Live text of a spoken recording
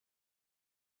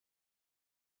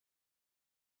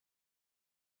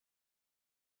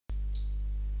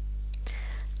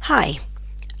Hi,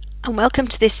 and welcome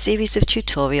to this series of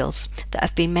tutorials that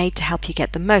have been made to help you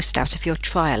get the most out of your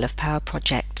trial of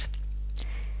Powerproject.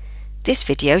 This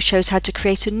video shows how to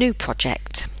create a new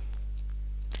project.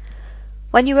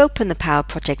 When you open the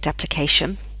Powerproject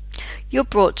application, you're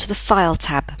brought to the File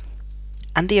tab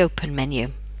and the Open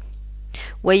menu,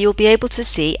 where you'll be able to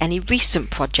see any recent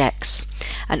projects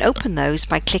and open those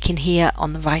by clicking here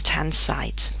on the right-hand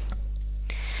side.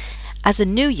 As a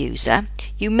new user,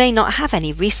 you may not have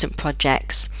any recent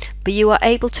projects, but you are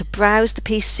able to browse the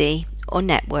PC or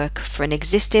network for an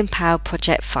existing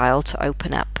Powerproject file to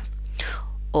open up.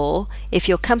 Or, if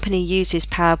your company uses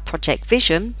Powerproject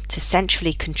Vision to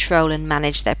centrally control and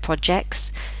manage their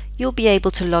projects, you'll be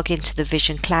able to log into the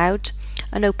Vision Cloud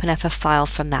and open up a file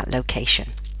from that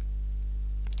location.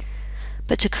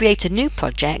 But to create a new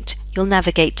project, you'll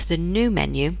navigate to the New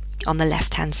menu on the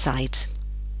left-hand side,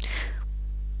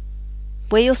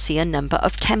 where you'll see a number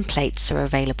of templates are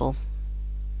available.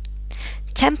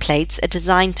 Templates are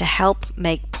designed to help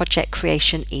make project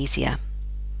creation easier.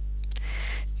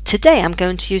 Today I'm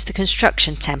going to use the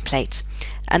construction template,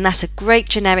 and that's a great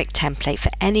generic template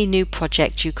for any new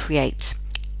project you create,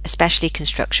 especially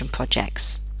construction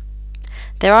projects.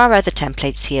 There are other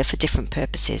templates here for different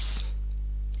purposes.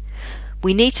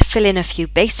 We need to fill in a few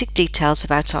basic details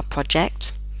about our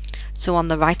project, so on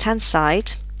the right hand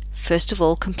side, first of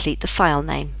all, complete the file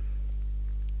name.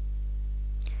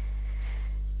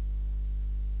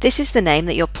 This is the name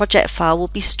that your project file will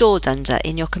be stored under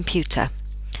in your computer,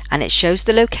 and it shows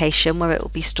the location where it will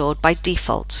be stored by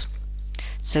default.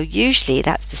 So usually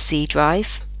that's the C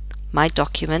drive, My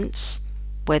Documents,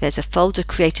 where there's a folder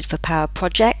created for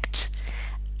Powerproject,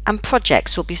 and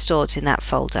projects will be stored in that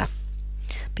folder.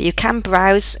 But you can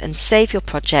browse and save your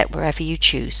project wherever you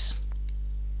choose.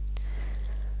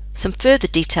 Some further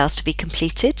details to be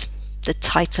completed: the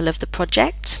title of the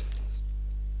project,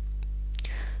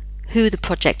 who the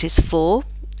project is for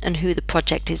and who the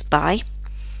project is by,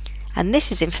 and this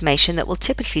is information that will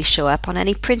typically show up on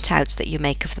any printouts that you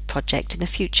make of the project in the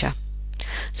future.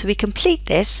 So we complete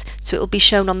this so it will be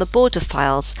shown on the border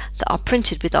files that are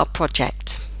printed with our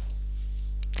project.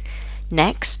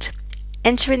 Next,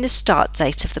 enter in the start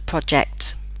date of the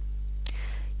project.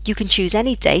 You can choose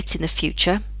any date in the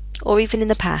future or even in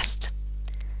the past.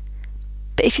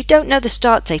 But if you don't know the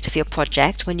start date of your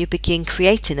project when you begin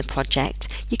creating the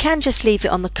project, you can just leave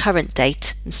it on the current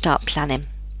date and start planning.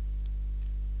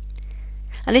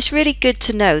 And it's really good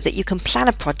to know that you can plan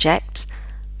a project,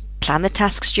 plan the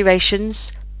task's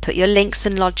durations, put your links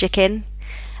and logic in,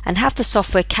 and have the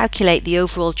software calculate the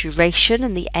overall duration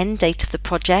and the end date of the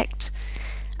project.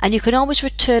 And you can always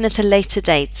return at a later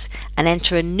date and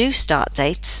enter a new start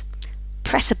date,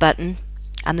 press a button,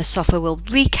 and the software will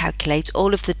recalculate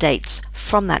all of the dates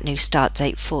from that new start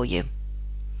date for you.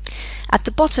 At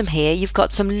the bottom here you've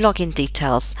got some login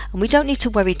details, and we don't need to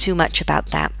worry too much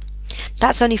about that.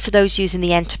 That's only for those using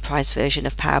the enterprise version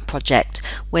of Powerproject,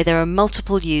 where there are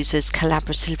multiple users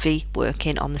collaboratively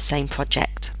working on the same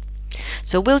project.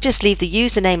 So we'll just leave the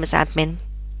username as admin,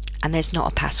 and there's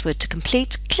not a password to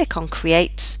complete. Click on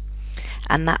Create,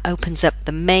 and that opens up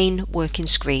the main working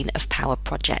screen of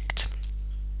Powerproject.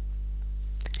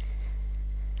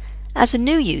 As a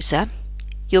new user,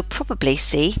 you'll probably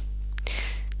see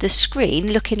the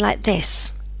screen looking like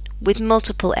this, with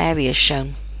multiple areas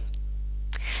shown.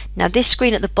 Now this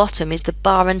screen at the bottom is the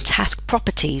bar and task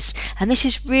properties, and this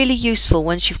is really useful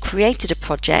once you've created a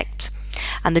project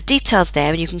and the details there,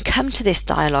 and you can come to this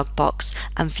dialog box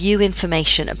and view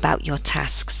information about your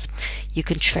tasks. You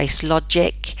can trace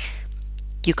logic,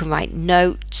 you can write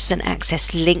notes and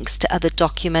access links to other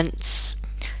documents.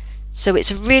 So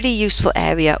it's a really useful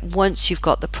area once you've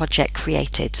got the project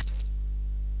created.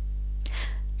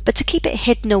 But to keep it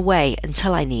hidden away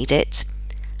until I need it,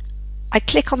 I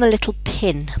click on the little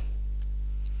pin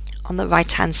on the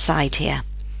right hand side here.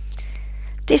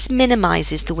 This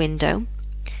minimises the window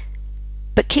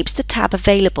but keeps the tab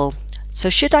available, so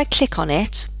should I click on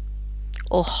it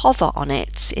or hover on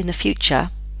it in the future,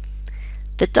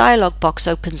 the dialog box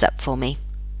opens up for me.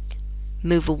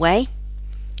 Move away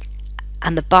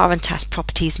and the bar and task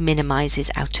properties minimises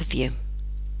out of view.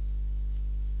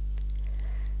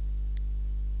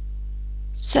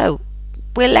 So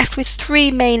we're left with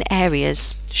three main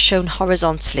areas shown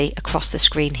horizontally across the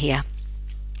screen here,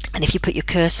 and if you put your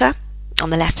cursor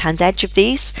on the left hand edge of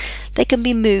these, they can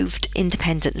be moved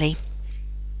independently.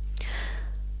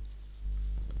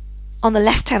 On the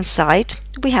left hand side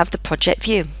we have the project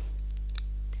view.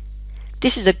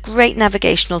 This is a great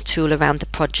navigational tool around the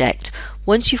project.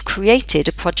 Once you've created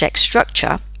a project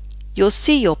structure, you'll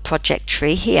see your project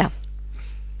tree here,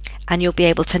 and you'll be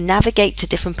able to navigate to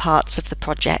different parts of the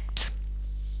project.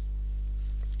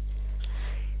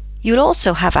 You'll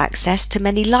also have access to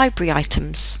many library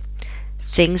items,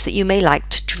 things that you may like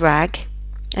to drag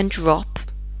and drop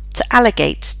to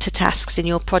allocate to tasks in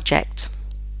your project.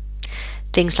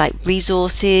 Things like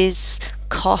resources,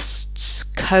 costs,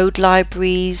 code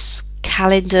libraries,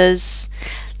 calendars.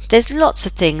 There's lots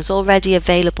of things already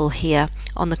available here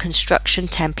on the construction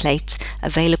template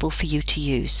available for you to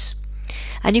use.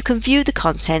 And you can view the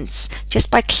contents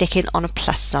just by clicking on a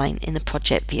plus sign in the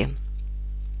project view.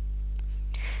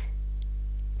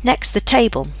 Next, the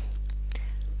table,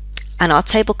 and our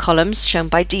table columns shown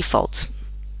by default.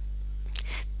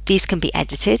 These can be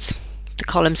edited, the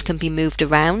columns can be moved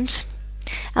around,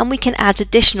 and we can add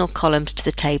additional columns to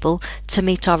the table to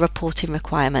meet our reporting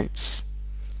requirements.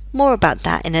 More about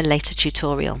that in a later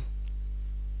tutorial.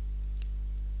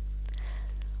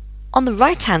 On the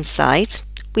right-hand side,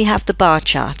 we have the bar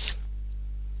chart.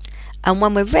 And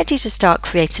when we're ready to start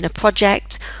creating a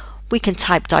project, we can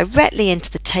type directly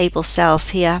into the table cells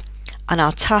here, and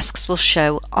our tasks will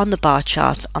show on the bar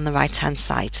chart on the right-hand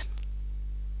side.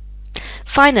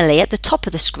 Finally, at the top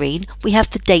of the screen, we have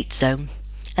the date zone,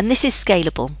 and this is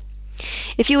scalable.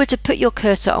 If you were to put your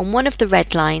cursor on one of the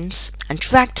red lines and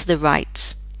drag to the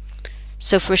right,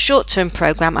 so for a short-term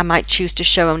program I might choose to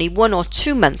show only 1 or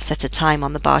 2 months at a time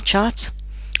on the bar chart,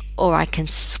 or I can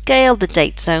scale the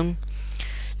date zone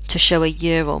to show a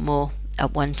year or more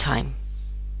at one time.